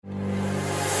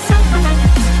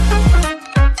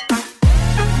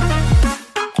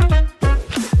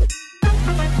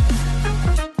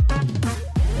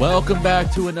Welcome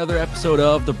back to another episode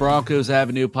of the Broncos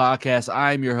Avenue podcast.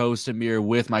 I'm your host, Amir,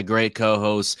 with my great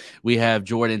co-hosts. We have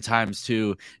Jordan times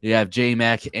two. We have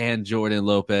J-Mac and Jordan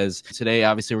Lopez. Today,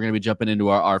 obviously, we're going to be jumping into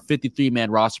our 53-man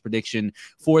roster prediction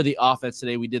for the offense.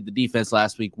 Today, we did the defense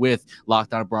last week with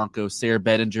Locked On Broncos, Sarah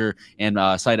Bettinger,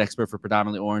 and site expert for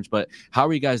Predominantly Orange. But how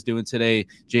are you guys doing today,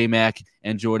 J-Mac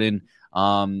and Jordan?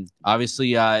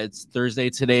 Obviously, it's Thursday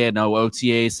today. I know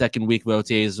OTA, second week of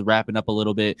OTA is wrapping up a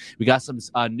little bit. We got some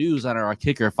news on our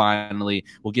kicker finally.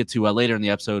 We'll get to later in the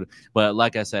episode. But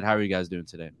like I said, how are you guys doing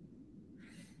today?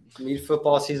 Need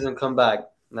football season to come back.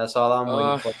 That's all I'm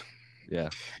waiting for.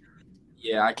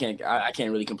 Yeah, I can't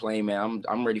really complain, man.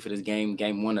 I'm ready for this game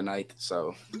one tonight.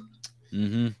 So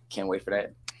can't wait for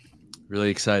that. Really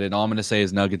excited. All I'm gonna say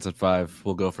is Nuggets at 5.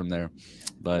 We'll go from there.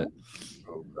 But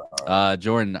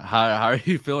Jordan, how are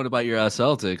you feeling about your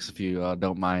Celtics, if you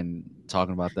don't mind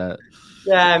talking about that?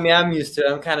 Yeah, I mean, I'm used to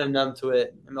it. I'm kind of numb to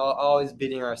it. I'm always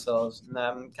beating ourselves, and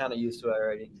I'm kind of used to it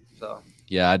already. So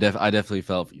yeah, I definitely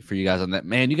felt for you guys on that.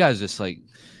 Man, you guys just like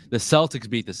the Celtics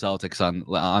beat the Celtics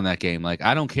on that game. Like,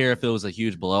 I don't care if it was a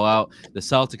huge blowout. The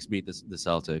Celtics beat the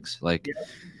Celtics. Like,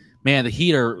 man, the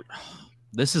Heat are.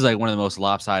 This is like one of the most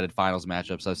lopsided finals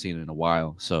matchups I've seen in a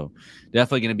while. So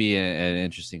definitely going to be an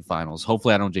interesting finals.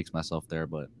 Hopefully I don't jinx myself there,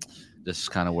 but this is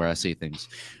kind of where I see things.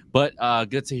 But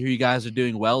good to hear you guys are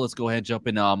doing well. Let's go ahead and jump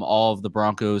into all of the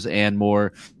Broncos and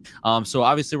more. So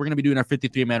obviously we're going to be doing our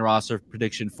 53-man roster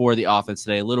prediction for the offense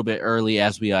today a little bit early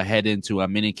as we head into a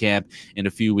mini camp in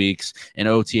a few weeks. And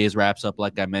OTAs wraps up,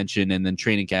 like I mentioned, and then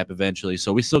training camp eventually.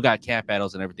 So we still got camp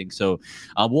battles and everything. So,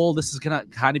 this is going to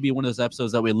kind of be one of those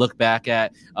episodes that we look back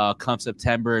at come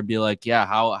September and be like, yeah,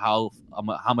 how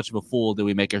much of a fool did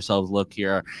we make ourselves look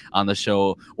here on the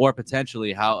show, or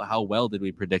potentially how well did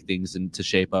we predict things and to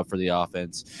shape up for the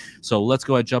offense. So let's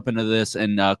go ahead and jump into this.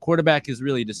 And quarterback is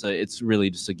really just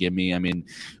a gimme. I mean,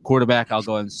 quarterback, I'll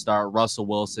go ahead and start Russell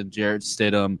Wilson, Jarrett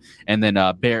Stidham, and then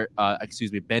Ben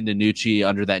DiNucci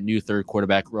under that new third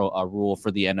quarterback rule for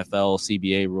the NFL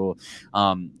CBA rule.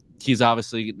 He's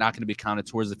obviously not going to be counted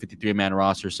towards the 53-man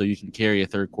roster, so you can carry a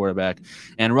third quarterback.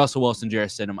 And Russell Wilson,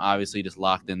 Jarrett Stidham, obviously just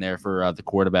locked in there for the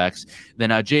quarterbacks.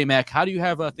 Then J-Mac, how do you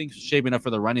have things shaping up for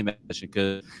the running back position?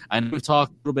 Because I know we've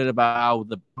talked a little bit about how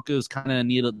the Broncos kind of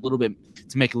need a little bit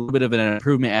to make a little bit of an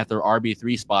improvement at their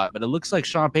RB3 spot, but it looks like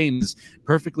Sean Payton's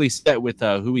perfectly set with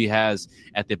who he has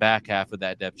at the back half of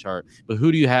that depth chart. But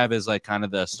who do you have as like kind of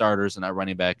the starters in that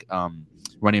running back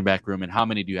room, and how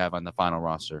many do you have on the final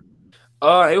roster?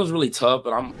 It was really tough,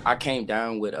 but I came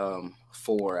down with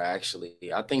 4 actually.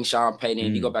 I think Sean Payton,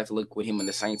 if you go back to look with him in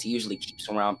the Saints, he usually keeps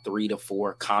around 3 to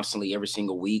 4 constantly every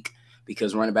single week,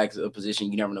 because running back is a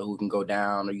position you never know who can go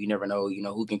down, or you never know,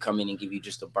 who can come in and give you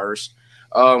just a burst.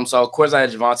 So of course I had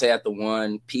Javonte at the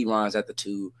 1, P. Ron's at the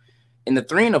 2. And the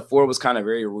 3 and the 4 was kind of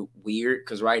very weird,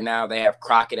 because right now they have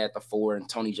Crockett at the 4 and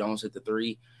Tony Jones at the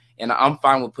 3. And I'm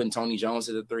fine with putting Tony Jones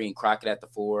at the 3 and Crockett at the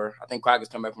 4. I think Crockett's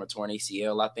come back from a torn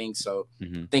ACL, I think. So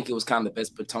I think it was kind of the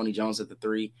best to put Tony Jones at the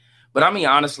 3. But, I mean,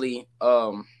 honestly,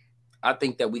 I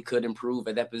think that we could improve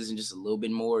at that position just a little bit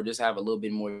more, just have a little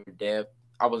bit more depth.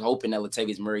 I was hoping that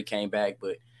Latavius Murray came back,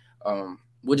 but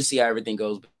we'll just see how everything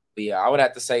goes. But, yeah, I would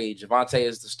have to say Javonte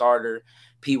is the starter,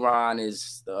 P. Ron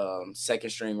is the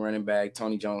second-string running back,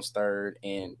 Tony Jones third,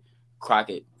 and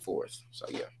Crockett fourth. So,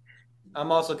 yeah. I'm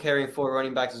also carrying 4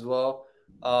 running backs as well.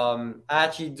 I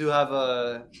actually do have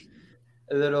a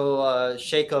little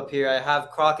shake-up here. I have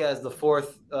Crockett as the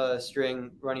 4th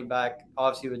string running back,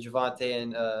 obviously with Javonte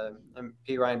and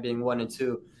P. Ryan being 1 and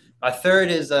 2. My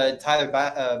 3rd is Tyler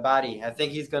Batty. I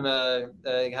think he's going to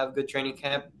have a good training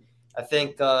camp. I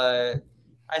think I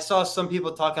saw some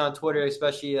people talking on Twitter,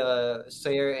 especially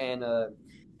Sayer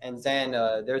and Zan.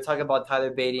 They were talking about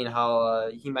Tyler Beatty and how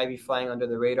he might be flying under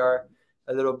the radar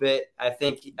a little bit. I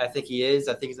think he is.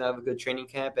 I think he's gonna have a good training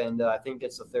camp, and I think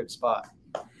gets the 3rd spot.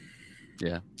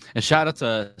 Yeah. And shout out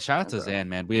to Zan,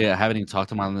 man. We haven't even talked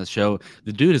to him on this show.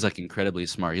 The dude is like incredibly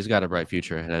smart. He's got a bright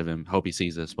future ahead of him. Hope he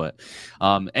sees this. But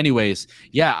anyways,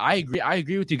 yeah, I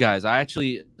agree with you guys.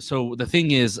 So the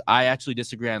thing is, I actually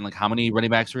disagree on like how many running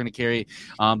backs we're going to carry.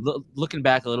 Looking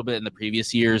back a little bit in the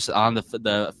previous years on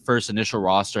the first initial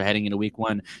roster heading into week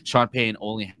 1, Sean Payton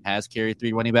only has carried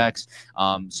 3 running backs.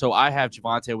 So I have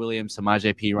Javonte Williams,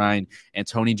 Samaje Perine, and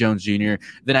Tony Jones Jr.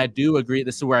 Then I do agree.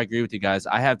 This is where I agree with you guys.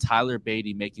 I have Tyler Beatty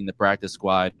making the practice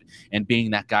squad and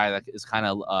being that guy that is kind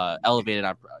of elevated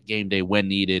on game day when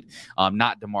needed,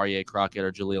 not Demarie Crockett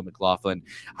or Jaleel McLaughlin.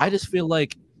 I just feel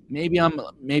like, maybe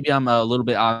I'm a little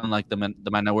bit on like the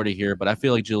minority here, but I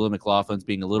feel like Jaleel McLaughlin's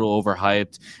being a little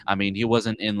overhyped. I mean, he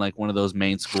wasn't in like one of those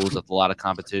main schools with a lot of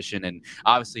competition, and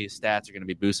obviously his stats are going to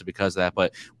be boosted because of that.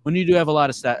 But when you do have a lot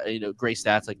of great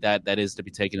stats like that, that is to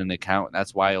be taken into account, and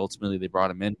that's why ultimately they brought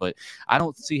him in. But I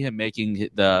don't see him making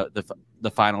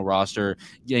the final roster,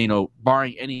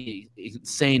 barring any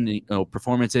insane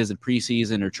performances in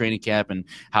preseason or training camp and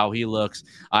how he looks.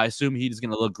 I assume he's going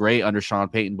to look great under Sean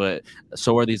Payton, but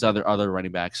so are these other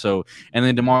running backs. So, and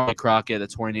then Damari Crockett, the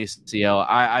torn ACL,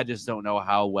 I just don't know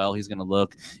how well he's going to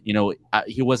look.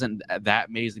 He wasn't that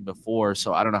amazing before,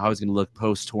 so I don't know how he's going to look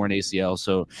post torn ACL.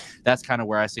 So that's kind of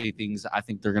where I see things. I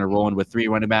think they're going to roll in with 3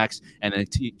 running backs and then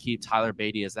keep Tyler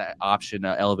Beatty as that option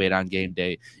to elevate on game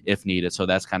day if needed. So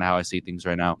that's kind of how I see things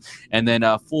right now. And then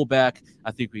fullback,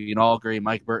 I think we can all agree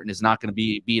Mike Burton is not going to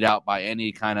be beat out by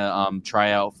any kind of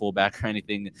tryout fullback or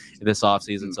anything this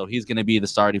offseason. So he's going to be the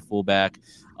starting fullback.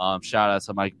 Shout out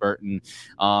to Mike Burton.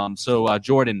 So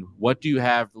Jordan, what do you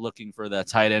have looking for the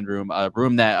tight end room? A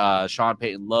room that Sean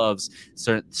Payton loves,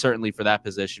 certainly for that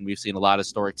position. We've seen a lot of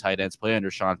historic tight ends play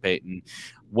under Sean Payton.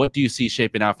 What do you see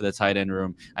shaping out for the tight end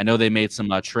room? I know they made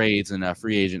some trades and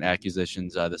free agent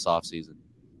acquisitions this offseason.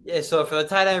 Yeah, so for the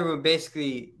tight end room,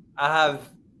 basically, I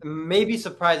have maybe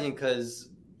surprising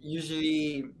because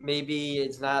usually maybe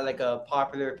it's not like a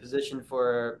popular position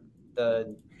for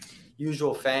the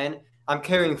usual fan. I'm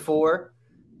carrying 4,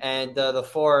 and the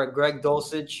 4 are Greg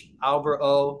Dulcich, Albert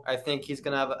O. I think he's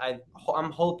gonna have.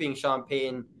 I'm hoping Sean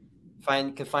Payton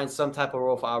can find some type of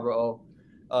role for Albert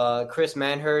O. Chris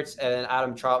Manhertz and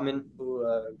Adam Troutman, who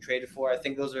traded for. I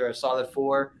think those are a solid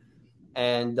 4.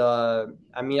 And I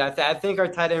mean, I think our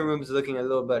tight end room is looking a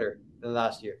little better than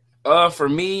last year. For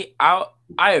me, I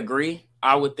agree.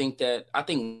 I think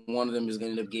one of them is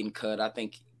going to end up getting cut. I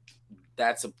think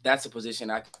that's a position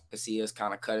I can see us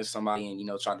kind of cutting somebody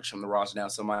and trying to trim the roster down.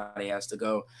 Somebody has to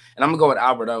go, and I'm gonna go with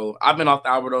Alberto. I've been off the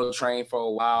Alberto train for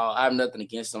a while. I have nothing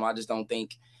against him. I just don't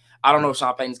think. I don't know if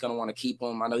Sean Payton's going to want to keep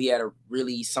him. I know he had a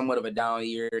really somewhat of a down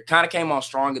year. Kind of came on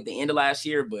strong at the end of last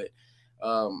year, but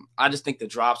I just think the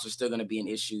drops are still going to be an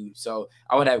issue. So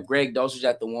I would have Greg Dulcich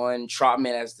at the 1,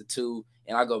 Trotman as the 2,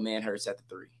 and I'll go Manhertz at the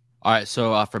 3. All right,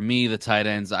 so for me, the tight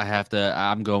ends,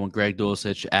 I'm going Greg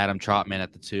Dulcich, Adam Trotman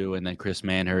at the 2, and then Chris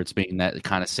Manhertz being that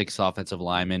kind of 6th offensive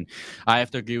lineman. I have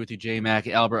to agree with you, J-Mac.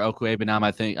 Albert Okwuegbunam,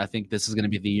 I think this is going to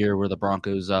be the year where the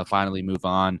Broncos finally move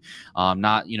on.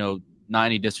 Not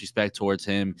any disrespect towards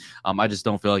him. I just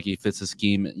don't feel like he fits the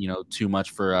scheme, too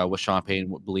much for what Sean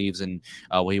Payton believes and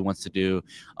what he wants to do.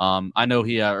 I know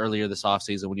he earlier this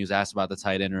offseason when he was asked about the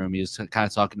tight end room, he was kind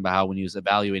of talking about how when he was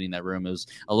evaluating that room, it was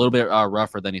a little bit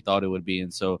rougher than he thought it would be.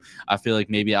 And so I feel like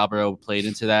maybe Alberto played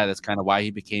into that. That's kind of why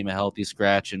he became a healthy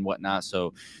scratch and whatnot.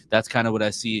 So that's kind of what I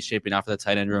see shaping out for the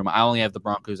tight end room. I only have the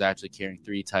Broncos actually carrying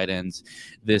 3 tight ends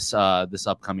this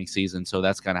upcoming season. So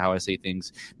that's kind of how I see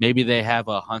things. Maybe they have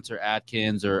a Hunter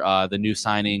Atkins or the new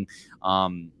signing.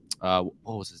 What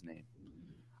was his name?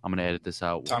 I'm gonna edit this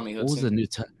out. Tommy Hudson. What was the new?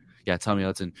 Tommy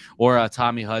Hudson or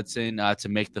Tommy Hudson to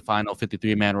make the final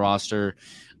 53-man roster.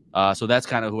 So that's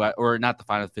kind of or not the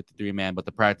final 53-man, but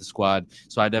the practice squad.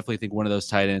 So I definitely think one of those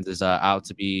tight ends is out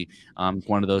to be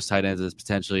one of those tight ends is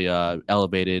potentially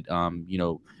elevated,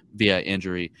 via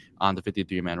injury on the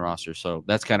 53-man roster. So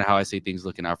that's kind of how I see things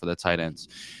looking out for the tight ends.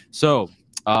 So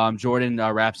Jordan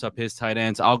wraps up his tight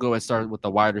ends. I'll go and start with the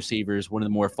wide receivers, one of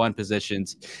the more fun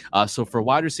positions. So for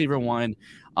wide receiver 1,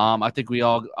 I think we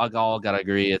all got to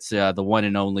agree. It's the one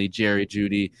and only Jerry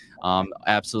Jeudy,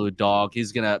 absolute dog.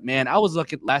 He's going to – man, I was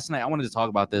looking – last night, I wanted to talk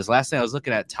about this. Last night I was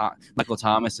looking at Michael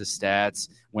Thomas's stats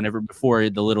before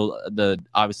the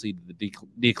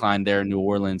decline there in New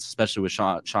Orleans, especially with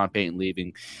Sean Payton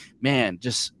leaving. Man,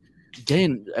 just –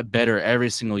 getting better every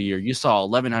single year. You saw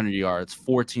 1,100 yards,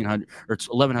 1,400 or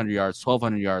 1,100 yards,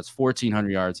 1,200 yards,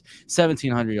 1,400 yards,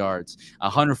 1,700 yards,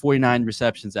 149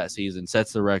 receptions that season.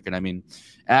 Sets the record. I mean,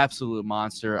 absolute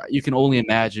monster. You can only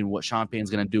imagine what Sean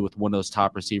Payton's going to do with one of those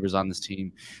top receivers on this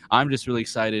team. I'm just really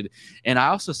excited. And I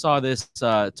also saw this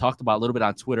talked about a little bit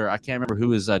on Twitter. I can't remember who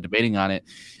was debating on it.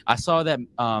 I saw that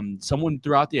someone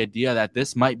threw out the idea that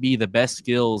this might be the best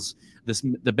skill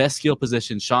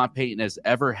position Sean Payton has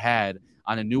ever had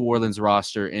on a New Orleans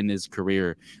roster in his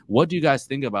career. What do you guys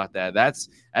think about that? That's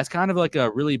kind of like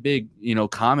a really big,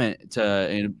 comment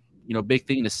to, big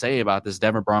thing to say about this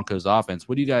Denver Broncos offense.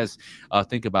 What do you guys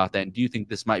think about that? And do you think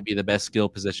this might be the best skill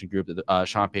position group that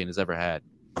Sean Payton has ever had?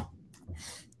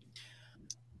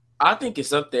 I think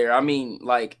it's up there. I mean,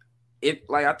 I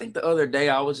think the other day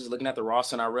I was just looking at the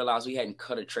roster and I realized we hadn't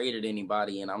cut or traded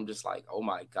anybody. And I'm just like, oh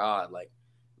my God,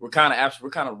 we're kind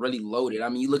of really loaded. I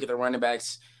mean, you look at the running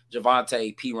backs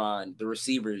Javonte, Piron, the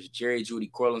receivers, Jerry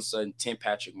Jeudy, Cortland Sutton, Tim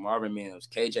Patrick, Marvin Mims,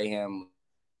 KJ Hamler,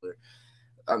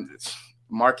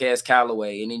 Marquez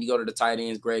Callaway, and then you go to the tight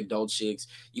ends, Greg Dolchicks.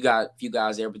 You got a few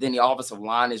guys there, but then the offensive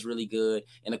line is really good,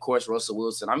 and of course Russell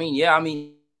Wilson.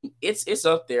 It's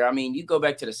up there. I mean, you go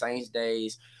back to the Saints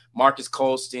days, Marcus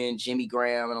Colston, Jimmy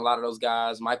Graham, and a lot of those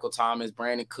guys, Michael Thomas,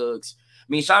 Brandon Cooks. I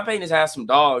mean, Sean Payton has had some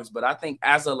dogs, but I think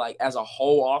as a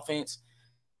whole offense,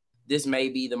 this may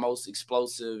be the most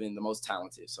explosive and the most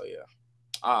talented. So yeah,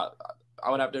 I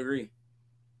would have to agree.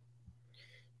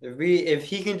 If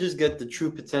he can just get the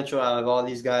true potential out of all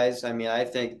these guys, I mean, I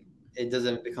think it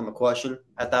doesn't become a question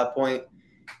at that point.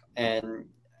 And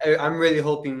I'm really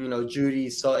hoping,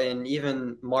 Jeudy, Sutton,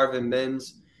 even Marvin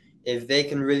Mims, if they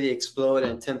can really explode,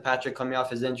 and Tim Patrick coming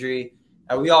off his injury,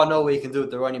 and we all know what he can do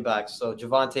with the running backs. So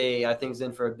Javonte, I think, is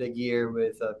in for a big year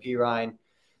with P. Ryan.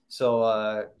 So,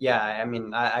 I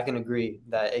mean, I can agree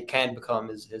that it can become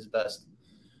his best.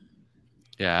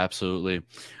 Yeah, absolutely.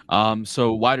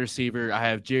 So wide receiver, I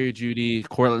have Jerry Jeudy,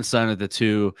 Cortland Sutton at the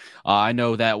 2. I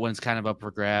know that one's kind of up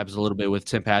for grabs a little bit with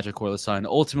Tim Patrick, Cortland Sutton.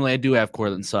 Ultimately, I do have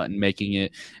Cortland Sutton making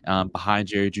it behind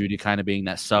Jerry Jeudy, kind of being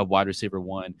that sub wide receiver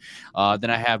 1. Then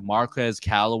I have Marquez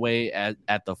Callaway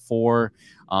at the 4.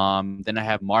 Then I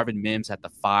have Marvin Mims at the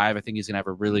 5. I think he's going to have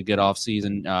a really good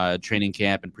offseason training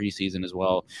camp and preseason as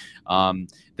well.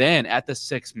 Then at the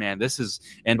 6, man,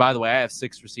 and by the way, I have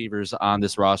 6 receivers on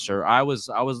this roster. I was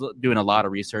doing a lot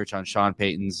of research on Sean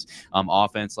Payton's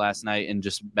offense last night, and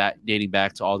just dating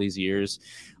back to all these years.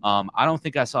 I don't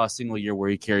think I saw a single year where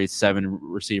he carried 7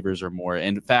 receivers or more.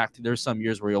 In fact, there's some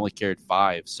years where he only carried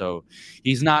 5. So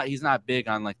he's not big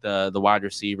on like the wide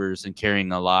receivers and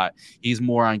carrying a lot. He's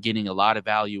more on getting a lot of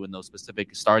value in those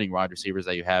specific starting wide receivers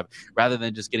that you have, rather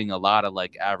than just getting a lot of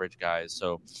like average guys.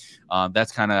 So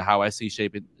that's kind of how I see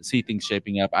things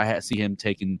shaping up. I see him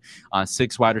taking on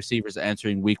 6 wide receivers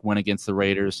entering week 1 against the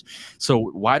Raiders. So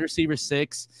wide receiver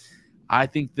 6, I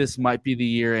think this might be the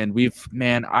year. And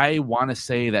I want to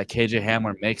say that KJ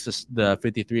Hamler makes the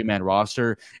 53-man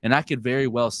roster, and I could very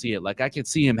well see it. Like, I could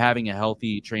see him having a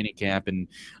healthy training camp and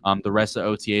the rest of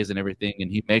OTAs and everything, and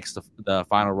he makes the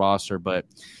final roster. But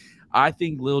I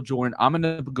think Lil Jordan, I'm going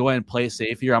to go ahead and play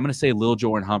safe here. I'm going to say Lil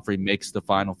Jordan Humphrey makes the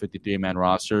final 53-man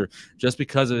roster just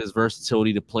because of his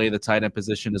versatility to play the tight end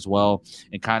position as well,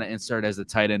 and kind of insert as a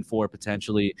tight end 4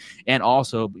 potentially, and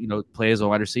also, play as a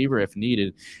wide receiver if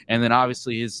needed. And then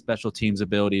obviously his special teams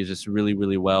ability is just really,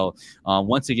 really well.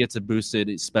 Once he gets a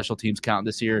boosted special teams count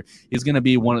this year, he's going to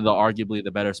be one of arguably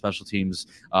the better special teams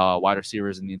wide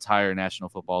receivers in the entire National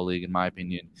Football League, in my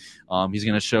opinion. He's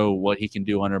going to show what he can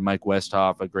do under Mike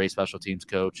Westhoff, a great special teams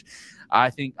coach.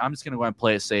 I think I'm just going to go ahead and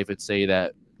play it safe and say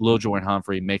that Lil Jordan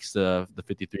Humphrey makes the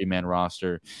 53-man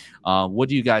roster. What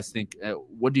do you guys think?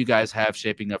 What do you guys have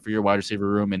shaping up for your wide receiver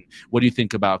room, and what do you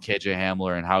think about KJ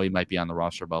Hamler and how he might be on the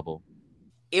roster bubble?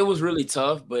 It was really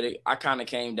tough, but I kind of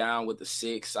came down with the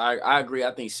 6. I agree. I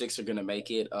think 6 are going to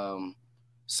make it.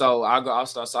 So I'll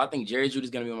start. So I think Jerry Jeudy is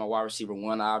going to be my wide receiver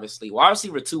 1, obviously. Wide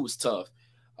receiver 2 was tough.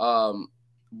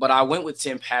 But I went with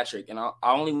Tim Patrick, and I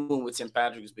only went with Tim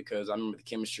Patrick is because I remember the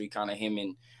chemistry kind of him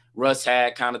and Russ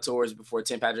had kind of towards before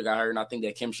Tim Patrick got hurt, and I think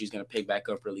that chemistry is going to pick back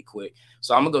up really quick.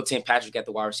 So I'm going to go Tim Patrick at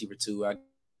the wide receiver 2. I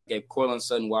gave Cortland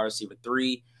Sutton wide receiver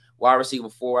 3. Wide receiver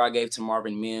 4, I gave to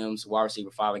Marvin Mims. Wide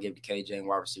receiver 5, I gave to KJ. And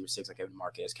wide receiver 6, I gave to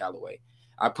Marquez Callaway.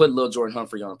 I put Lil Jordan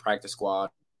Humphrey on the practice squad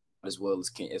as well as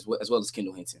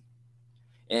Kendall Hinton.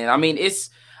 And, I mean,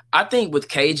 I think with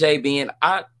KJ being –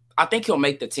 I think he'll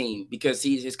make the team because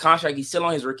his contract, he's still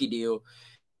on his rookie deal.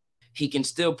 He can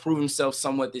still prove himself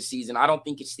somewhat this season. I don't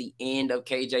think it's the end of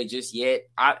KJ just yet.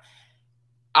 I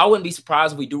wouldn't be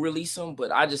surprised if we do release him,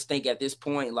 but I just think at this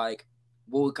point, like,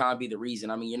 what would kind of be the reason?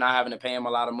 I mean, you're not having to pay him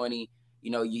a lot of money.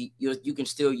 You can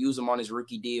still use him on his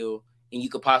rookie deal, and you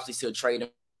could possibly still trade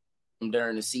him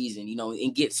during the season,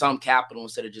 and get some capital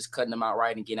instead of just cutting him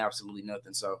outright and getting absolutely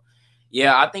nothing. So,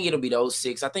 yeah, I think it'll be those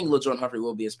 6. I think Lil Jordan Humphrey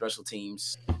will be a special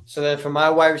teams. So then for my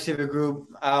wide receiver group,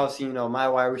 obviously, my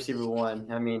wide receiver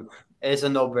 1, I mean, it's a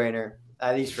no-brainer,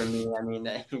 at least for me. I mean,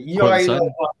 you already know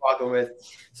what I'm walking with.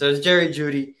 So it's Jerry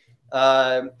Jeudy.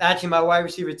 Actually, my wide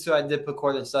receiver 2, I did put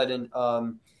Cortland Sutton.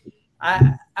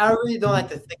 I really don't like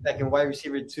to think like in wide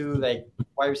receiver 2, like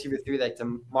wide receiver 3, like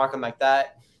to mark him like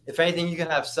that. If anything, you can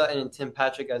have Sutton and Tim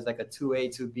Patrick as like a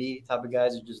 2A, 2B type of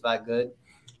guys who are just that good.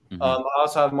 Mm-hmm. I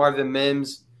also have Marvin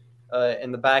Mims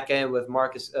in the back end with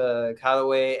Marcus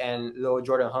Callaway and Lil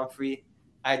Jordan Humphrey.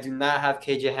 I do not have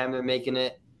KJ Hamler making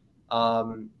it.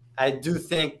 I do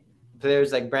think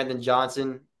players like Brandon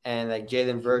Johnson and like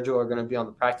Jalen Virgil are going to be on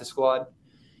the practice squad,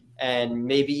 and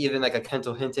maybe even like a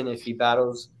Kendall Hinton if he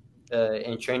battles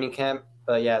in training camp.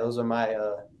 But yeah, those are my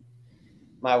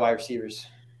my wide receivers.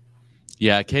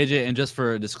 Yeah, KJ, and just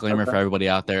for a disclaimer for everybody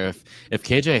out there, if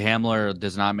KJ Hamler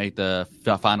does not make the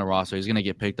final roster, he's going to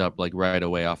get picked up like right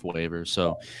away off waivers.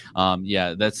 So,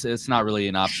 yeah, it's not really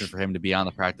an option for him to be on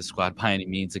the practice squad by any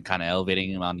means and kind of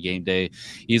elevating him on game day.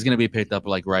 He's going to be picked up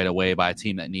like right away by a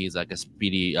team that needs like a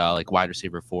speedy like wide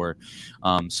receiver for.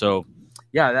 So.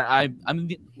 Yeah, I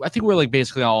think we're like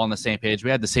basically all on the same page. We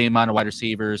had the same amount of wide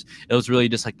receivers. It was really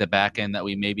just like the back end that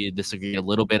we maybe disagreed a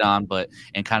little bit on,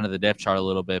 and kind of the depth chart a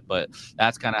little bit. But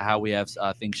that's kind of how we have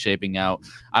things shaping out.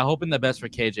 I hope in the best for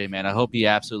KJ, man. I hope he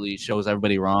absolutely shows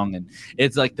everybody wrong. And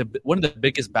it's like one of the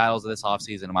biggest battles of this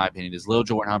offseason, in my opinion, is Lil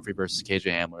Jordan Humphrey versus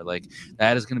KJ Hamler. Like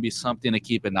that is going to be something to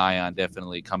keep an eye on,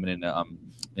 definitely coming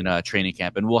in a training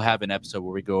camp. And we'll have an episode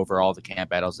where we go over all the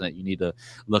camp battles that you need to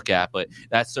look at. But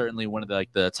that's certainly one of the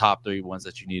top 3 ones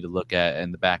that you need to look at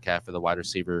in the back half of the wide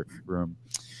receiver room.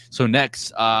 So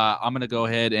next, I'm going to go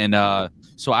ahead and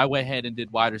so I went ahead and did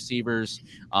wide receivers.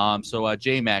 So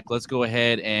J-Mac, let's go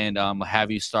ahead and have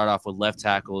you start off with left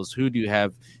tackles. Who do you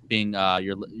have being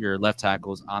your left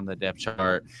tackles on the depth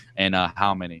chart, and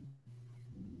how many?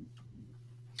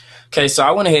 Okay, so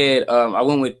I went ahead. I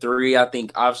went with 3. I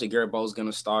think obviously Garrett Bowles going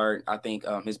to start. I think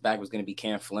his back was going to be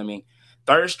Cam Fleming.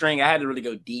 Third string, I had to really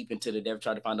go deep into the depth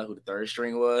chart to find out who the third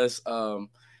string was.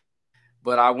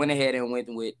 But I went ahead and went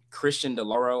with Christian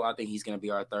DeLauro. I think he's going to be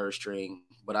our third string.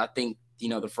 But I think,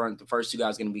 the first 2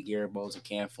 guys are going to be Garrett Bowles and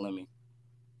Cam Fleming.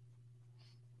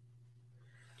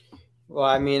 Well,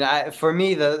 I mean, for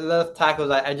me, the left tackles,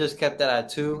 I just kept that at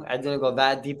 2. I didn't go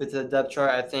that deep into the depth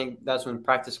chart. I think that's when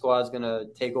practice squad is going to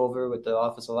take over with the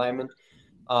offensive lineman.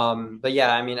 But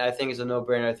yeah, I mean, I think it's a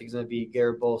no-brainer. I think it's going to be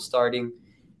Garrett Bowles starting,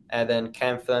 and then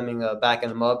Cam Fleming backing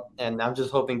him up. And I'm just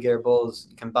hoping Garrett Bowles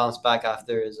can bounce back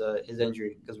after his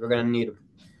injury, because we're going to need him.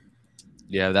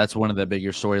 Yeah, that's one of the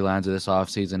bigger storylines of this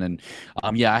offseason. And,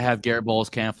 I have Garrett Bowles,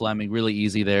 Cam Fleming, really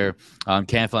easy there.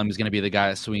 Cam Fleming is going to be the guy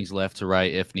that swings left to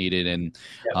right if needed, and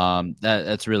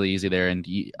that's really easy there. And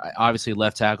obviously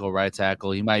left tackle, right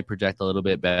tackle, he might project a little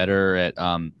bit better at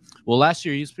last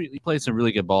year he played some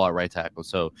really good ball at right tackle.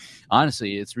 So,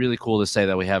 honestly, it's really cool to say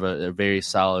that we have a very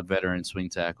solid veteran swing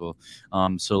tackle.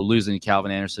 So losing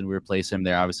Calvin Anderson, we replaced him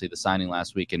there, obviously, the signing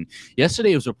last week. And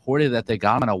yesterday it was reported that they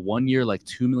got him on a 1-year, like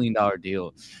 $2 million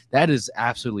deal. That is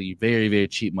absolutely very, very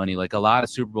cheap money. Like a lot of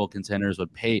Super Bowl contenders would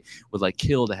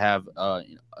kill to have a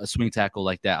swing tackle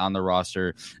like that on the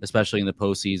roster, especially in the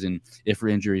postseason if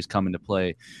injuries come into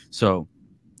play. So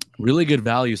really good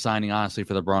value signing, honestly,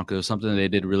 for the Broncos. Something that they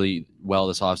did really well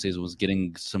this offseason was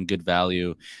getting some good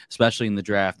value, especially in the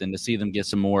draft. And to see them get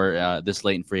some more this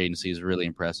late in free agency is really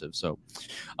impressive. So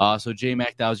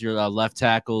J-Mac, that was your left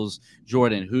tackles.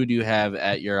 Jordan, who do you have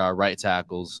at your right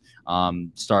tackles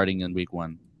starting in week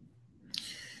 1?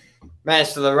 Man,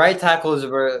 so the right tackles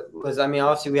was, I mean,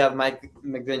 obviously we have Mike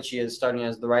McGlinchey as starting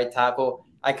as the right tackle.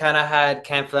 I kind of had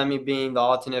Cam Fleming being the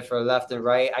alternate for left and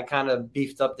right. I kind of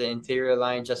beefed up the interior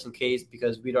line just in case,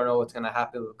 because we don't know what's going to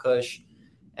happen with Cush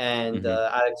and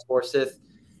Alex Forsyth.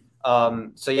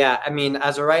 So, yeah, I mean,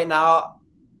 as of right now,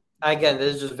 again,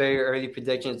 this is just very early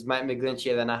predictions. Mike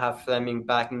McGlinchey, and then I have Fleming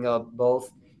backing up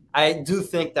both. I do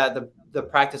think that the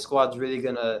practice squad is really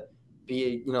going to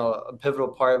be, a pivotal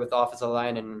part with the offensive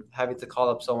line and having to call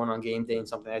up someone on game day and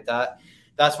something like that.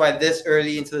 That's why this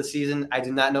early into the season, I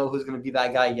do not know who's going to be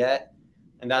that guy yet.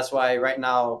 And that's why right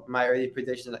now my early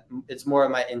prediction, it's more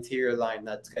of my interior line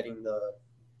that's getting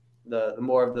the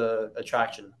more of the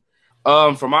attraction.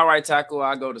 For my right tackle,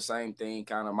 I go the same thing,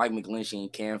 kind of Mike McGlinchey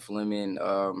and Cam Fleming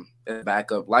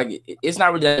backup. Like it's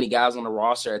not really that many guys on the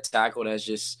roster at tackle. That's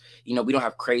just, we don't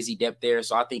have crazy depth there.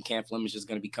 So I think Cam Fleming is just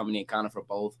going to be coming in kind of for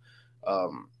both,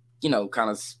 kind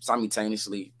of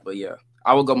simultaneously. But yeah,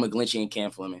 I will go McGlinchey and Cam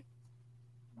Fleming.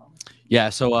 Yeah,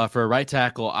 so for a right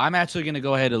tackle, I'm actually going to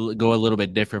go ahead and go a little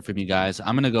bit different from you guys.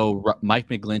 I'm going to go Mike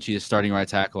McGlinchey as starting right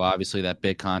tackle, obviously that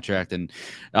big contract. And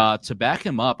to back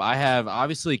him up, I have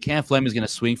obviously Cam Fleming is going to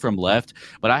swing from left,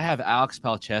 but I have Alex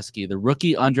Palczewski, the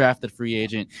rookie undrafted free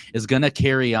agent, is going to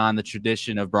carry on the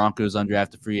tradition of Broncos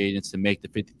undrafted free agents to make the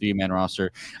 53-man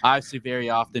roster. Obviously, very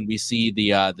often we see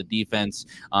the defense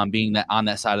being on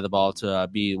that side of the ball to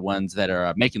be ones that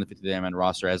are making the 53-man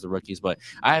roster as the rookies. But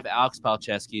I have Alex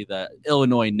Palczewski, the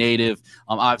Illinois native.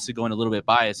 Obviously going a little bit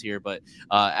biased here, but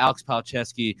Alex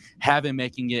Palczewski have him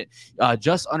making it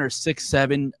just under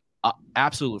 6'7",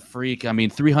 absolute freak. I mean,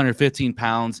 315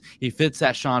 pounds. He fits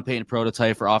that Sean Payton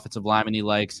prototype for offensive lineman he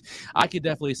likes. I could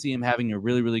definitely see him having a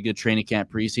really, really good training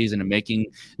camp preseason and making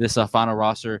this final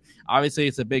roster. Obviously,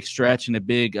 it's a big stretch and a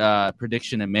big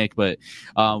prediction to make, but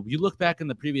you look back in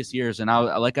the previous years, and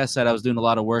like I said, I was doing a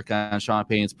lot of work on Sean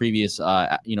Payton's previous,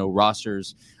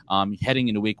 rosters heading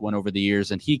into week 1 over the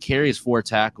years, and he carries 4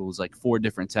 tackles, like 4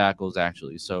 different tackles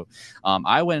actually. So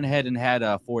I went ahead and had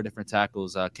 4 different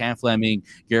tackles: Cam Fleming,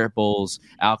 Garrett Bowles,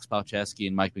 Alex Palczewski,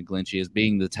 and Mike McGlinchey as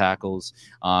being the tackles,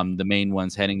 the main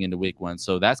ones heading into week 1.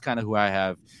 So that's kind of who I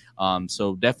have.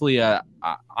 So definitely,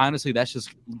 honestly, that's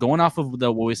just going off of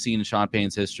what we've seen in Sean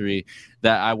Payton's history,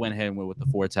 that I went ahead and went with the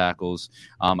 4 tackles.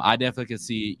 I definitely could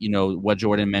see, what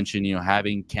Jordan mentioned,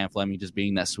 having Cam Fleming just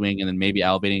being that swing and then maybe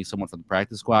elevating someone from the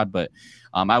practice squad. But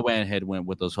I went ahead and went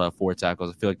with those 4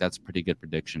 tackles. I feel like that's a pretty good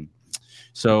prediction.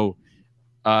 So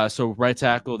right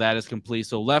tackle, that is complete.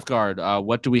 So left guard,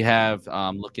 what do we have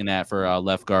looking at for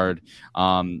left guard?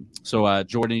 So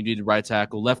Jordan, you did right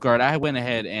tackle. Left guard, I went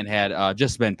ahead and had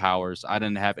just Ben Powers. I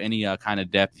didn't have any kind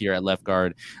of depth here at left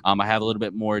guard. I have a little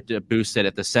bit more boosted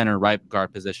at the center right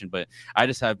guard position, but I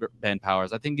just have Ben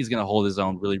Powers. I think he's going to hold his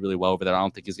own really, really well over there. I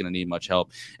don't think he's going to need much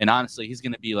help. And honestly, he's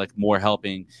going to be like more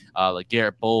helping like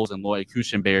Garrett Bowles and Lloyd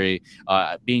Cushenberry,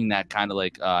 being that kind of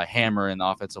like hammer in the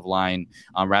offensive line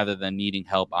rather than needing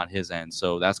help on his end.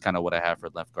 So that's kind of what I have for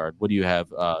left guard. What do you have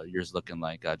yours looking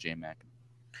like, J-Mac?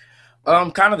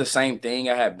 Kind of the same thing.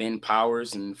 I had Ben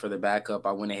Powers, and for the backup,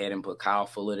 I went ahead and put Kyle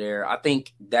Fuller there. I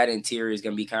think that interior is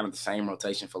going to be kind of the same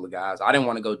rotation full of guys. I didn't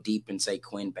want to go deep and say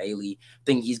Quinn Bailey. I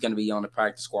think he's going to be on the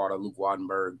practice squad, or Luke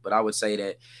Wattenberg, but I would say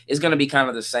that it's going to be kind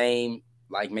of the same,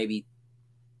 like maybe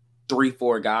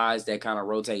 3-4 guys that kind of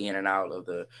rotate in and out of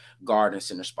the guard and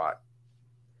center spot.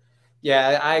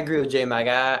 Yeah, I agree with J-Mac.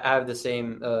 I have the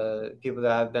same people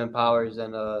that have Ben Powers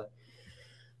and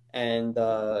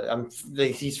I'm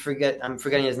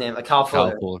forgetting his name, like Kyle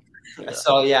Fuller. Yeah.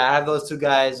 So yeah, I have those 2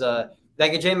 guys.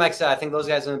 Like J-Mac said, I think those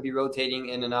guys are going to be rotating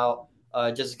in and out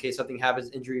just in case something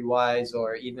happens injury wise,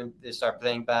 or even if they start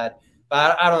playing bad.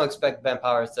 But I don't expect Ben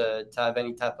Powers to have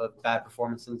any type of bad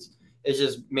performance, since it's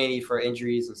just mainly for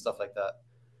injuries and stuff like that.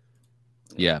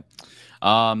 Yeah.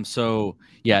 So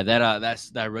yeah, that's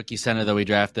that rookie center that we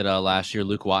drafted last year,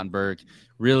 Luke Wattenberg.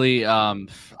 Really, I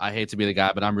hate to be the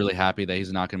guy, but I'm really happy that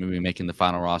he's not going to be making the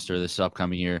final roster this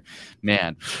upcoming year.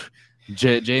 Man,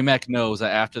 J-Mac knows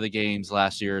that after the games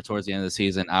last year, towards the end of the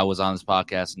season, I was on this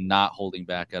podcast not holding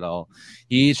back at all.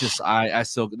 He's just, I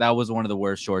still, that was one of the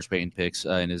worst George Payton picks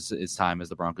in his time as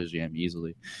the Broncos GM,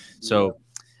 easily. So,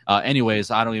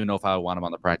 anyways, I don't even know if I want him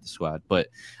on the practice squad, but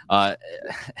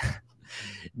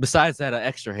besides that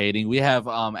extra hating, we have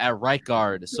at right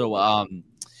guard. So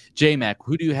J-Mac,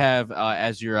 who do you have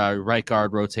as your right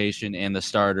guard rotation and the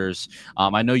starters?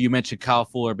 I know you mentioned Kyle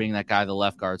Fuller being that guy, the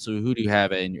left guard. So who do you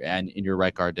have in your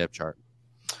right guard depth chart?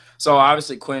 So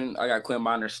obviously I got Quinn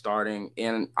Miners starting,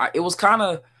 and it was kind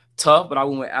of tough, but I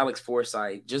went with Alex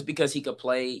Forsythe just because he could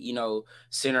play,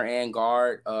 center and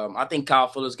guard. I think Kyle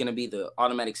Fuller is going to be the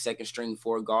automatic second string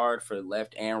for guard for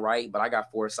left and right, but I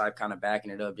got Forsythe kind of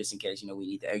backing it up just in case, we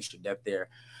need the extra depth there.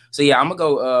 So yeah, I'm going to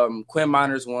go Quinn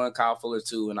Miners 1, Kyle Fuller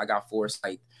 2, and I got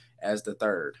Forsythe as the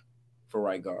third for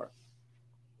right guard.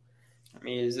 I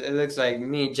mean, it looks like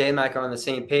me and J-Mac are on the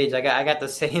same page. I got the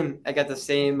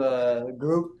same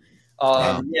group.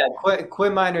 Yeah,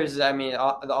 Quinn Miners, I mean, the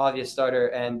obvious starter,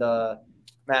 and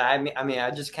man,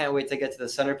 I just can't wait to get to the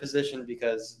center position,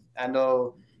 because I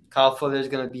know Kyle Fuller is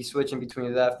going to be switching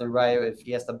between left and right if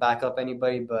he has to back up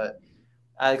anybody, but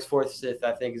Alex Forsythe,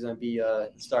 I think, is going to be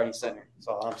starting center. That's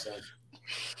all I'm saying.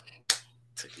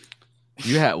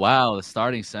 The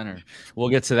starting center. We'll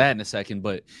get to that in a second,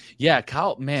 but yeah,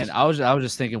 Kyle. Man, I was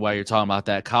just thinking while you're talking about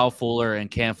that, Kyle Fuller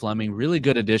and Cam Fleming, really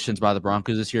good additions by the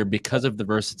Broncos this year because of the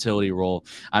versatility role.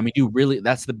 I mean,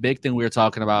 that's the big thing we were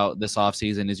talking about this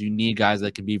offseason is you need guys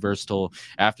that can be versatile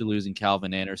after losing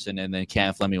Calvin Anderson, and then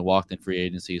Cam Fleming walked in free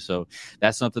agency. So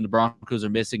that's something the Broncos are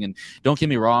missing. And don't get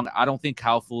me wrong, I don't think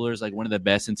Kyle Fuller is like one of the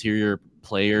best interior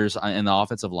players in the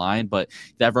offensive line, but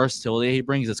that versatility he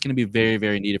brings, it's going to be very,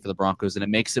 very needed for the Broncos, and it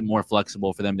makes it more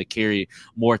flexible for them to carry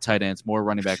more tight ends, more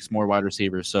running backs, more wide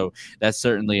receivers. So that's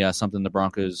certainly something the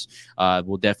Broncos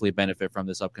will definitely benefit from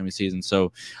this upcoming season.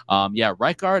 So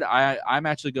right guard, I'm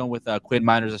actually going with Quinn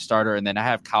Miners as starter, and then I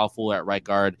have Kyle Fuller at right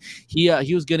guard. He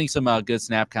was getting some good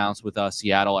snap counts with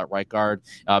Seattle at right guard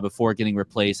before getting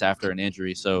replaced after an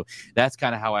injury. So that's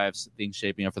kind of how I have things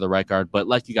shaping up for the right guard. But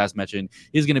like you guys mentioned,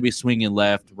 he's going to be swinging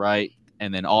left, right,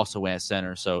 and then also at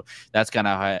center. So that's kind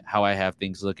of how I have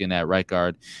things looking at right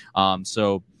guard.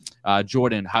 So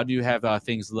Jordan, how do you have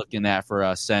things looking at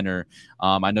for center?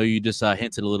 I know you just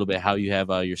hinted a little bit how you have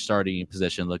your starting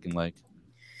position looking like.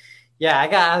 Yeah, I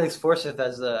got Alex Forsyth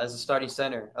as a starting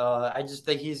center. I just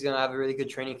think he's going to have a really good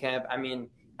training camp. I mean,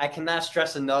 I cannot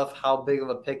stress enough how big of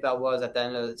a pick that was at the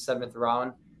end of the 7th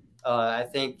round. I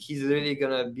think he's literally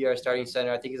going to be our starting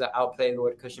center. I think he's going to outplay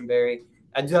Lord Cushenberry.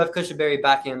 I do have Cushenberry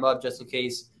backing him up just in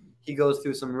case he goes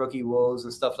through some rookie woes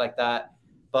and stuff like that.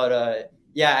 But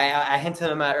yeah, I hinted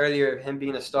him at earlier, him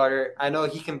being a starter. I know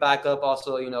he can back up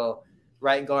also,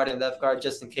 right guard and left guard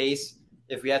just in case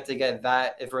if we have to get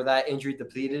that, if we're that injury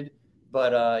depleted.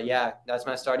 But yeah, that's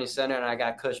my starting center, and I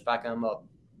got Kush backing him up.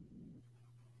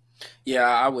 Yeah,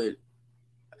 I would.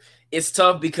 It's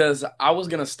tough because I was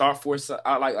gonna start Forsyth.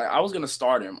 I was gonna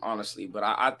start him honestly, but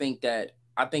I think that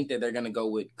they're gonna go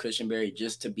with Cushenberry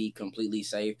just to be completely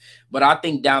safe. But I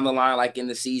think down the line, like in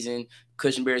the season,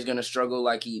 Cushenberry is gonna struggle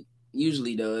like he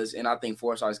usually does, and I think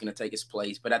Forsyth is gonna take his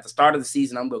place. But at the start of the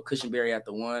season, I'm gonna go Cushenberry at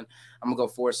the 1. I'm gonna go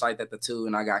Forsyth at the 2,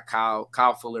 and I got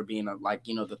Kyle Fuller being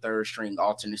the third string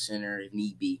alternate center if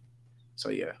need be. So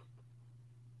yeah.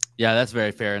 Yeah, that's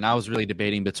very fair. And I was really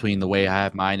debating between the way I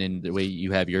have mine and the way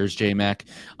you have yours, J-Mac.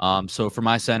 So for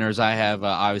my centers, I have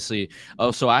obviously –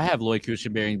 I have Lloyd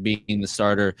Cushenberry being the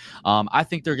starter. I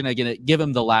think they're going to give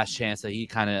him the last chance that he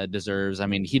kind of deserves. I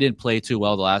mean, he didn't play too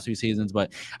well the last few seasons,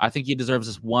 but I think he deserves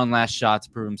this one last shot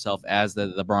to prove himself as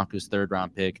the Broncos'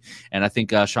 third-round pick. And I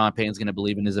think Sean Payton's going to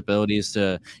believe in his abilities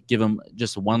to give him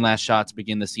just one last shot to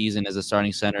begin the season as a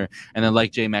starting center. And then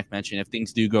like J-Mac mentioned, if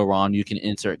things do go wrong, you can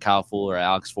insert Kyle Fuller or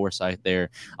Alex Forsyth there.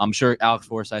 I'm sure Alex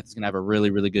Forsyth is going to have a really,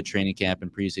 really good training camp in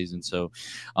preseason. So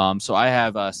I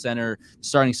have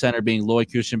starting center being Lloyd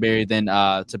Cushenberry. Then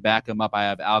to back him up, I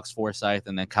have Alex Forsyth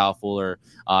and then Kyle Fuller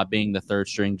being the third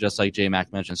string, just like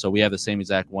J-Mac mentioned. So we have the same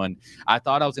exact one. I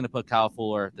thought I was going to put Kyle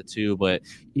Fuller at the 2, but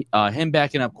him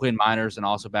backing up Quinn Miners and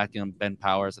also backing up Ben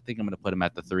Powers, I think I'm going to put him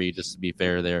at the 3 just to be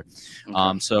fair there.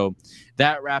 Okay. So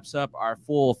that wraps up our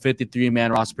full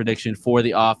 53-man roster prediction for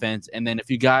the offense. And then if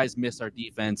you guys missed our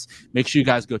defense, make sure you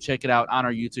guys go check it out on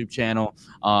our YouTube channel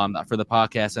for the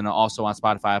podcast and also on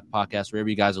Spotify podcast, wherever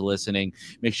you guys are listening.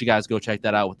 Make sure you guys go check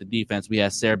that out with the defense. We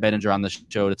had Sarah Bettinger on the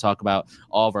show to talk about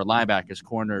all of our linebackers,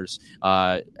 corners,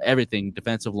 everything,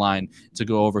 defensive line, to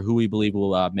go over who we believe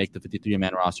will make the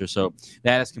 53-man roster. So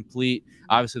that is complete.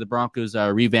 Obviously, the Broncos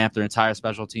revamped their entire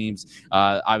special teams.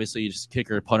 Obviously, just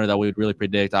kicker, punter that we would really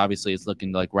predict. Obviously, it's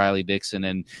looking like Riley Dixon.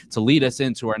 And to lead us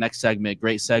into our next segment,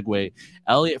 great segue,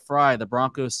 Elliott Fry, the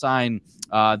Broncos signed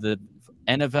the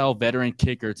NFL veteran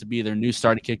kicker to be their new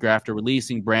starting kicker after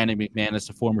releasing Brandon McManus,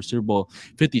 the former Super Bowl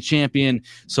 50 champion.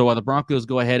 So the Broncos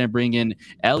go ahead and bring in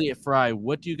Elliott Fry.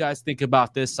 What do you guys think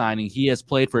about this signing? He has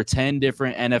played for 10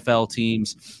 different NFL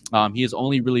teams. He has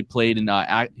only really played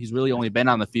he's really only been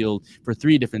on the field for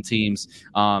 3 different teams,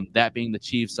 that being the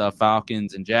Chiefs,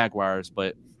 Falcons, and Jaguars.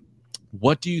 But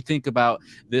what do you think about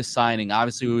this signing?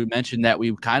 Obviously, we mentioned that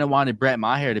we kind of wanted Brett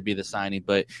Maher to be the signing,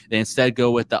 but they instead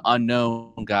go with the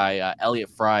unknown guy, Elliott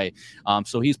Fry.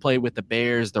 So he's played with the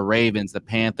Bears, the Ravens, the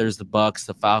Panthers, the Bucks,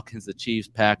 the Falcons, the Chiefs,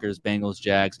 Packers, Bengals,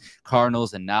 Jags,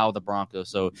 Cardinals, and now the Broncos.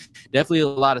 So definitely a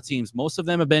lot of teams. Most of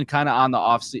them have been kind of on the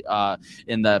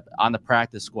on the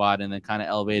practice squad and then kind of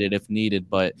elevated if needed.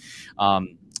 But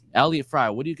Elliott Fry,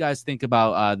 what do you guys think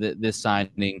about this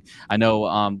signing? I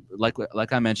know,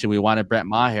 like I mentioned, we wanted Brett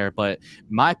Maher, but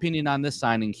my opinion on this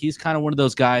signing, he's kind of one of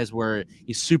those guys where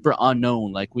he's super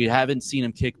unknown. Like, we haven't seen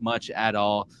him kick much at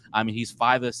all. I mean, he's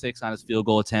 5 of 6 on his field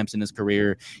goal attempts in his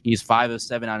career. He's 5 of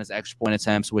 7 on his extra point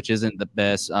attempts, which isn't the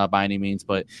best by any means,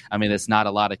 but I mean, it's not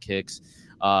a lot of kicks.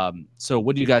 So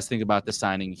what do you guys think about this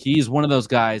signing? He's one of those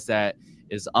guys that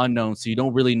is unknown, so you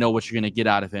don't really know what you're going to get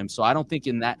out of him. So I don't think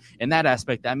in that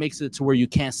aspect, that makes it to where you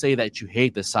can't say that you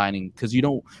hate the signing because you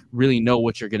don't really know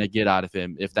what you're going to get out of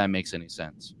him, if that makes any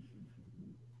sense.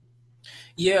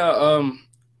 Yeah,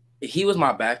 he was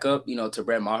my backup, to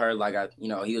Brett Maher.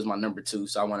 He was my number 2,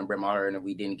 so I wanted Brett Maher, and if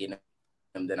we didn't get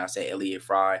him, then I said Elliott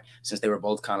Fry, since they were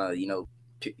both kind of,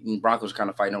 Broncos kind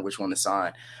of fighting on which one to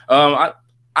sign.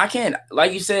 I can't,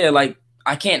 like you said,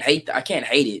 I can't hate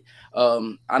it.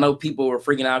 I know people were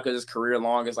freaking out because his career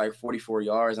long is like 44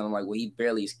 yards, and I'm like, well, he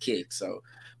barely is kicked. So,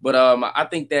 but I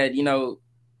think that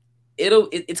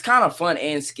it's kind of fun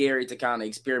and scary to kind of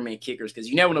experiment kickers because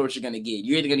you never know what you're gonna get.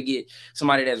 You're either gonna get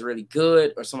somebody that's really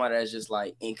good or somebody that's just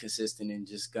like inconsistent and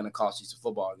just gonna cost you some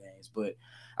football games. But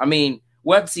I mean,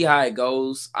 we'll have to see how it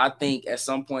goes. I think at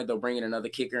some point they'll bring in another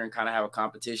kicker and kind of have a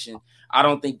competition. I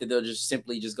don't think that they'll just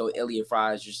simply go Elliott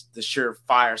Fry as just the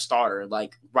surefire starter.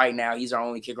 Like right now, he's our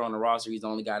only kicker on the roster. He's the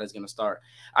only guy that's going to start.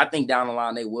 I think down the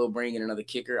line they will bring in another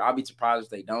kicker. I'll be surprised if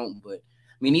they don't, but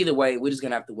mean, either way, we're just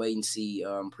gonna have to wait and see.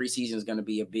 Preseason is gonna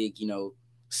be a big,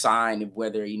 sign of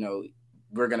whether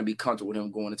we're gonna be comfortable with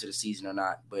him going into the season or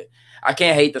not. But I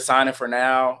can't hate the signing for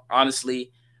now,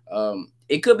 honestly.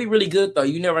 It could be really good though.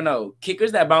 You never know.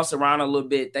 Kickers that bounce around a little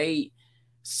bit,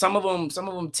 some of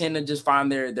them tend to just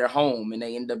find their home, and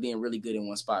they end up being really good in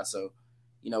one spot. So,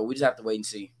 we just have to wait and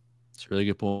see. It's a really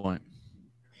good point.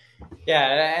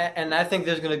 Yeah, and I think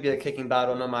there's going to be a kicking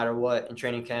battle no matter what in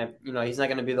training camp. He's not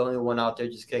going to be the only one out there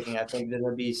just kicking. I think there's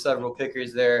going to be several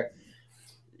kickers there,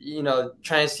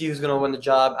 trying to see who's going to win the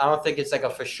job. I don't think it's like a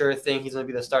for sure thing he's going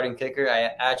to be the starting kicker.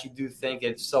 I actually do think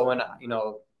if someone,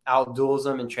 outduels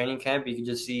him in training camp, you can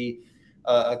just see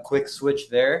a quick switch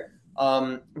there.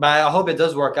 But I hope it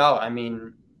does work out. I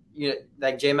mean,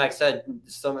 like J-Mac said,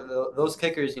 some of those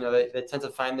kickers, they tend to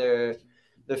find their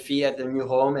feet at their new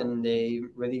home, and they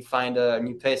really find a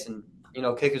new pace. And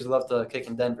kickers love to kick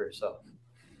in Denver. So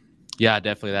yeah,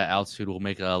 definitely that altitude will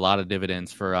make a lot of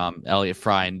dividends for Elliott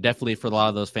Fry, and definitely for a lot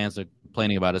of those fans that are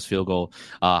complaining about his field goal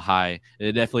high.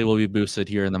 It definitely will be boosted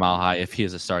here in the Mile High if he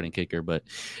is a starting kicker. But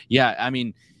yeah, I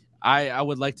mean, I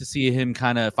would like to see him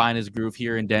kind of find his groove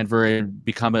here in Denver and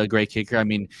become a great kicker. I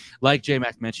mean, like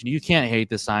J-Mac mentioned, you can't hate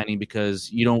the signing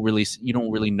because you don't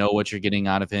really know what you're getting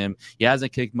out of him. He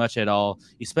hasn't kicked much at all.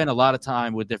 He spent a lot of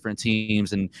time with different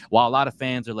teams, and while a lot of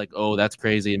fans are like, "Oh, that's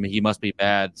crazy. I mean, he must be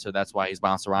bad, so that's why he's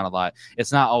bounced around a lot."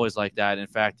 It's not always like that. In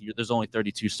fact, there's only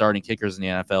 32 starting kickers in the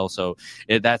NFL, so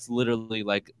that's literally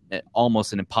like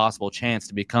almost an impossible chance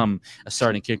to become a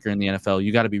starting kicker in the NFL.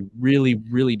 You got to be really,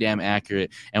 really damn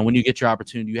accurate, and when you get your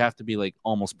opportunity, you have to be like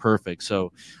almost perfect.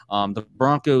 So the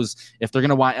Broncos, if they're going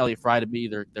to want Elliott Fry to be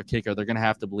their kicker, they're going to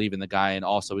have to believe in the guy, and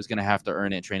also he's going to have to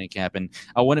earn it in training camp. And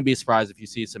I wouldn't be surprised if you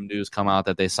see some news come out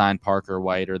that they signed Parker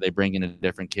White or they bring in a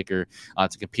different kicker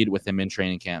to compete with him in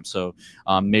training camp. So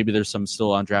maybe there's some still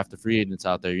undrafted free agents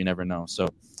out there. You never know. So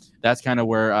that's kind of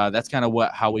where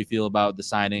how we feel about the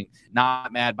signing.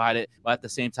 Not mad by it, but at the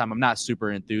same time, I'm not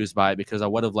super enthused by it because I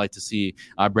would have liked to see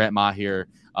Brett Maher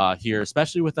here,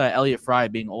 especially with Elliott Fry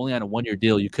being only on a 1-year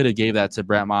deal. You could have gave that to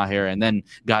Brett Maher and then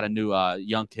got a new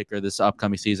young kicker this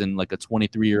upcoming season, like a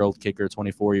 23-year-old kicker,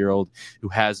 24-year-old who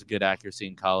has good accuracy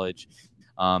in college.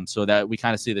 So that we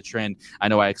kind of see the trend. I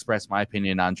know I expressed my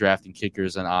opinion on drafting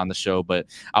kickers and on the show, but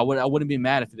I wouldn't be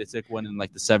mad if they took one in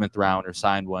like the 7th round or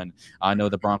signed one. I know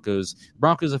the Broncos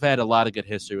have had a lot of good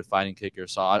history with finding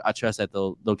kickers, so I trust that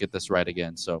they'll get this right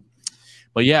again. So.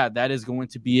 But yeah, that is going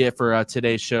to be it for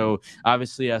today's show.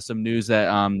 Obviously, some news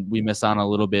that we missed on a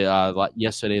little bit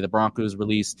yesterday. The Broncos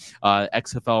released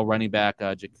XFL running back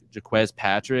Jaquez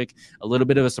Patrick. A little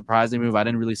bit of a surprising move. I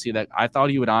didn't really see that. I thought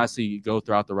he would honestly go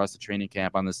throughout the rest of training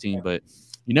camp on this team, but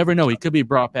you never know. He could be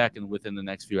brought back within the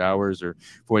next few hours or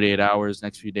 48 hours,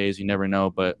 next few days. You never know,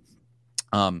 but.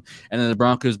 And then the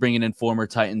Broncos bringing in former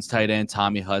Titans tight end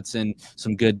Tommy Hudson.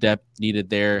 Some good depth needed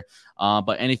there.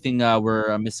 But anything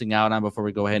we're missing out on before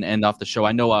we go ahead and end off the show?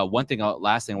 I know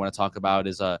last thing I want to talk about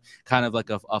is kind of like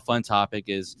a fun topic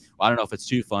is, well, I don't know if it's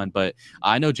too fun, but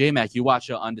I know J-Mac, you watch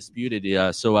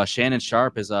Undisputed. So Shannon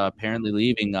Sharp is apparently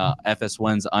leaving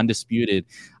FS1's Undisputed.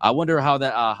 I wonder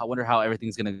how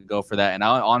everything's going to go for that. And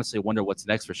I honestly wonder what's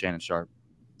next for Shannon Sharp.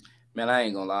 Man, I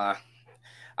ain't going to lie.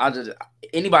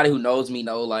 Anybody who knows me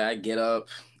know, like, I get up,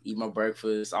 eat my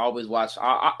breakfast. I always watch.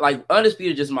 I like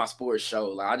Undisputed, just my sports show.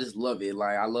 Like, I just love it.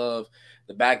 Like, I love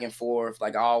the back and forth.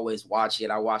 Like, I always watch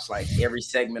it. I watch like every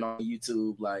segment on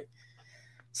YouTube. Like,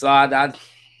 so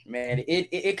man,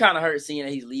 it kind of hurts seeing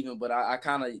that he's leaving, but I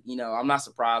kind of, I'm not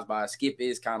surprised by it. Skip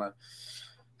is kind of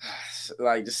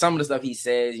like just some of the stuff he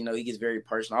says. He gets very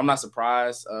personal. I'm not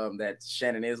surprised that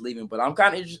Shannon is leaving, but I'm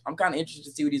kind of interested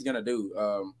to see what he's gonna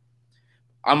do.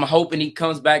 I'm hoping he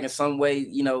comes back in some way,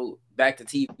 back to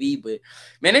TV. But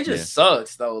man, it just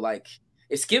sucks though. Like,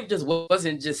 if Skip just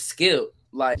wasn't just Skip,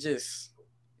 like, it just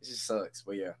sucks.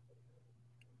 But yeah.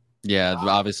 Yeah,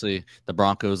 obviously the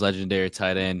Broncos legendary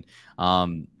tight end.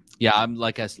 Yeah, I'm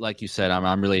like you said,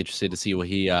 I'm really interested to see what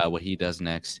he does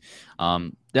next.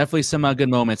 Definitely some good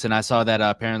moments, and I saw that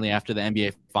apparently after the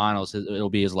NBA Finals, it'll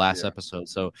be his last episode.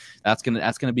 So that's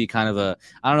gonna be kind of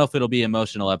I don't know if it'll be an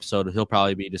emotional episode. He'll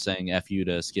probably be just saying "F you"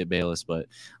 to Skip Bayless, but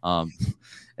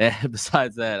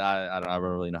besides that, I don't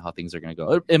really know how things are gonna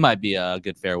go. It might be a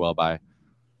good farewell bye.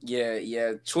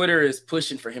 Yeah. Twitter is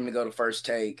pushing for him to go to First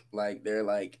Take. Like, they're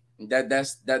like.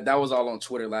 That was all on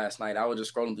Twitter last night. I was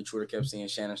just scrolling through Twitter, kept seeing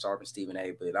Shannon Sharp and Stephen A.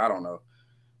 But I don't know.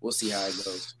 We'll see how it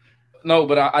goes. No,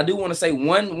 but I do want to say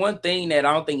one thing that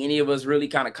I don't think any of us really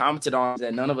kind of commented on is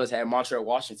that none of us had Montreal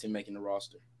Washington making the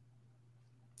roster.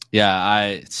 Yeah,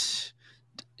 I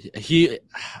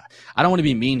don't want to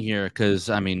be mean here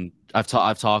because, I mean, I've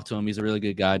talked to him. He's a really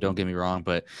good guy. Don't get me wrong,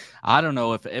 but I don't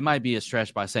know if it might be a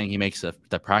stretch by saying he makes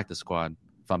the practice squad.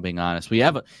 If I'm being honest,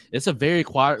 it's a very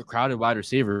crowded wide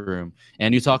receiver room.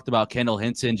 And you talked about Kendall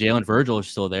Hinton, Jalen Virgil are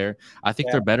still there. I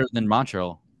think they're better than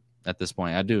Montreal at this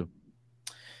point. I do.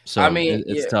 So I mean,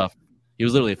 it's tough. He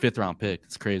was literally a 5th-round pick.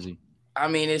 It's crazy. I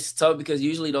mean, it's tough because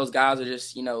usually those guys are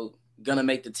just gonna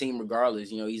make the team regardless.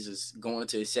 He's just going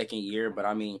into his 2nd year. But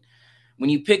I mean, when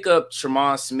you pick up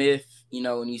Tremont Smith,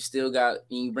 and you still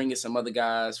you bring in some other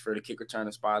guys for the kick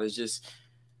returner spot,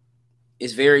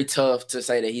 it's very tough to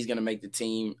say that he's going to make the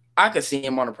team. I could see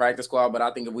him on the practice squad, but I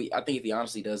think if he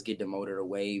honestly does get demoted or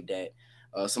waived, that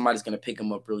somebody's going to pick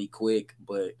him up really quick.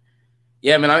 But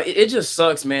yeah, man, it just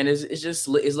sucks, man. It's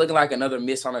looking like another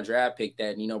miss on a draft pick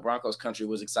that Broncos country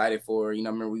was excited for.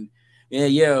 Remember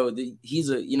he's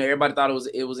everybody thought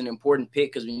it was an important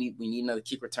pick because we need another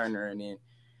kick returner, and then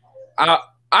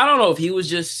I don't know if he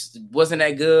wasn't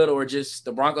that good or just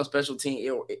the Broncos special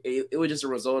team. It was just a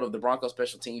result of the Broncos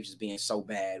special teams just being so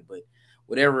bad. But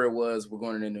whatever it was, we're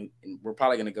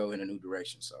probably going to go in a new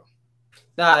direction. So,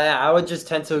 I would just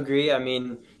tend to agree. I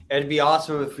mean, it'd be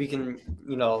awesome if we can,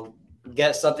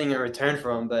 get something in return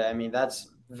from him. But I mean, that's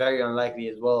very unlikely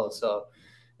as well. So,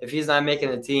 if he's not making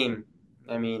the team,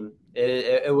 I mean,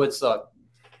 it would suck.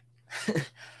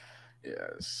 Yeah,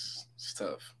 it's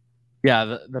tough.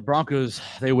 Yeah, the Broncos,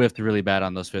 they whiffed really bad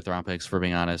on those 5th-round picks, for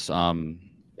being honest.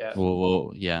 Yeah.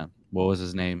 What was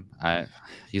his name?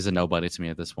 He's a nobody to me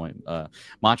at this point.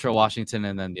 Montreal Washington,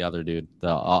 and then the other dude,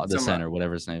 the center,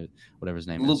 whatever his name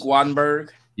is. Luke Wattenberg.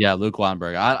 Yeah, Luke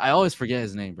Wattenberg. I always forget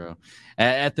his name, bro.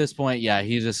 At this point, yeah,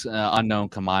 he's just an unknown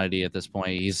commodity at this point.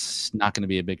 He's not going to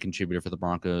be a big contributor for the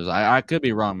Broncos. I could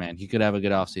be wrong, man. He could have a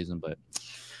good offseason, but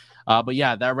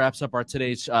yeah, that wraps up our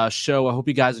today's show. I hope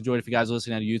you guys enjoyed. If you guys are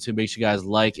listening on YouTube, make sure you guys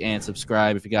like and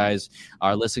subscribe. If you guys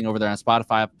are listening over there on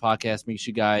Spotify, Apple Podcasts, make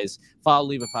sure you guys follow,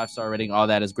 leave a 5-star rating. All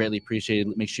that is greatly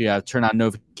appreciated. Make sure you turn on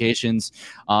notifications.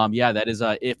 Yeah, that is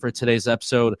it for today's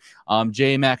episode.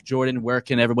 J Mac Jordan, where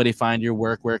can everybody find your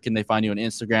work? Where can they find you on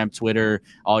Instagram, Twitter,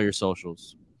 all your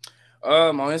socials?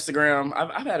 On Instagram,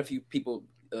 I've had a few people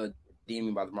DM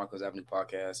me about the Broncos Avenue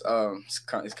podcast. It's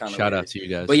kind of shout out to you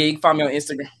guys. But yeah, you can find me on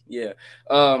Instagram. Yeah,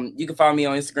 you can find me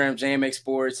on Instagram. JMX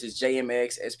Sports is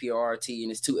JMXSPRT,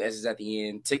 and it's 2 S's at the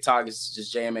end. TikTok is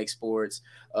just JMX Sports.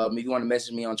 If you want to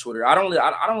message me on Twitter, I don't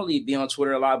really be on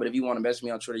Twitter a lot, but if you want to message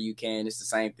me on Twitter, you can. It's the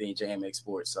same thing, JMX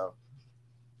Sports. So,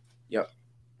 yep.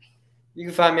 You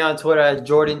can find me on Twitter at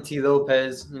Jordan T.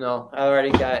 Lopez. I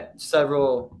already got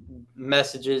several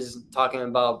messages talking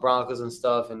about Broncos and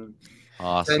stuff, and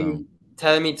awesome.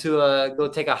 Telling me to go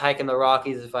take a hike in the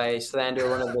Rockies if I slander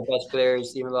one of the best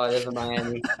players, even though I live in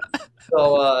Miami.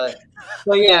 So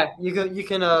yeah, you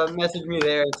can message me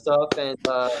there and stuff, and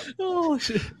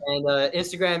and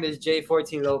Instagram is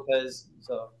J14Lopez.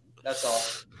 So that's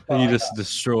all. You just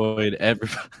destroyed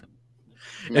everybody.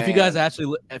 If you guys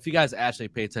actually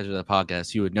pay attention to the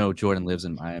podcast, you would know Jordan lives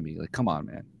in Miami. Like, come on,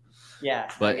 man.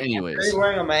 Yeah. But anyways, I'm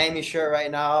wearing a Miami shirt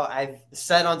right now. I've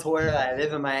said on Twitter that I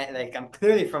live in Miami. Like, I'm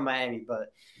clearly from Miami,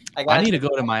 but I need to go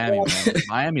to Miami, man.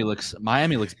 Miami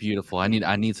looks beautiful. I need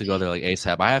to go there like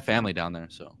ASAP. I have family down there,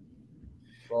 so.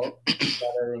 Well, you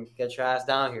gotta get your ass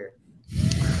down here.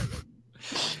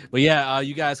 But yeah,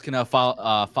 you guys can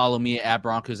follow me at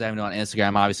Broncos Avenue on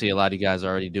Instagram. Obviously, a lot of you guys are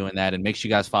already doing that. And make sure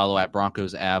you guys follow at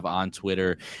Broncos Ave on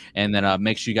Twitter. And then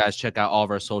make sure you guys check out all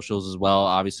of our socials as well.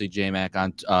 Obviously, JMac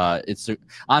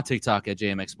on TikTok at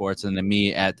JMX Sports, and then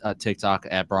me at TikTok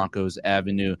at Broncos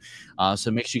Avenue.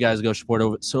 So make sure you guys go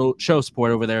show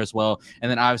support over there as well. And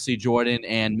then obviously Jordan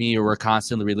and me, we're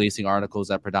constantly releasing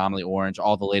articles at Predominantly Orange,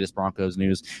 all the latest Broncos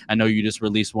news. I know you just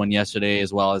released one yesterday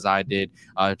as well as I did,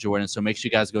 Jordan. So make sure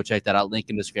you guys go check that out. Link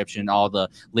in description, all the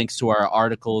links to our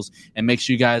articles, and make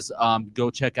sure you guys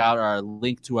go check out our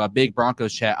link to a big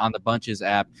Broncos chat on the Bunches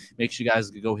app. Make sure you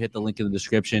guys go hit the link in the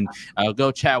description.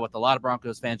 Go chat with a lot of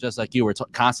Broncos fans just like you. We're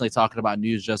constantly talking about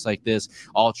news just like this,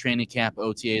 all training camp,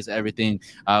 OTAs, everything.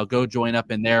 Go join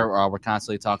up in there. We're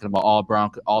constantly talking about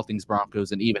all things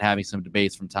Broncos, and even having some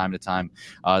debates from time to time.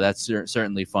 That's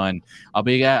certainly fun. But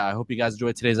yeah, I hope you guys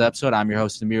enjoyed today's episode. I'm your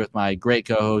host Amir with my great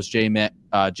co-host J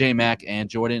Mac and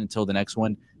Jordan. Until the next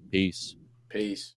one, peace. Peace.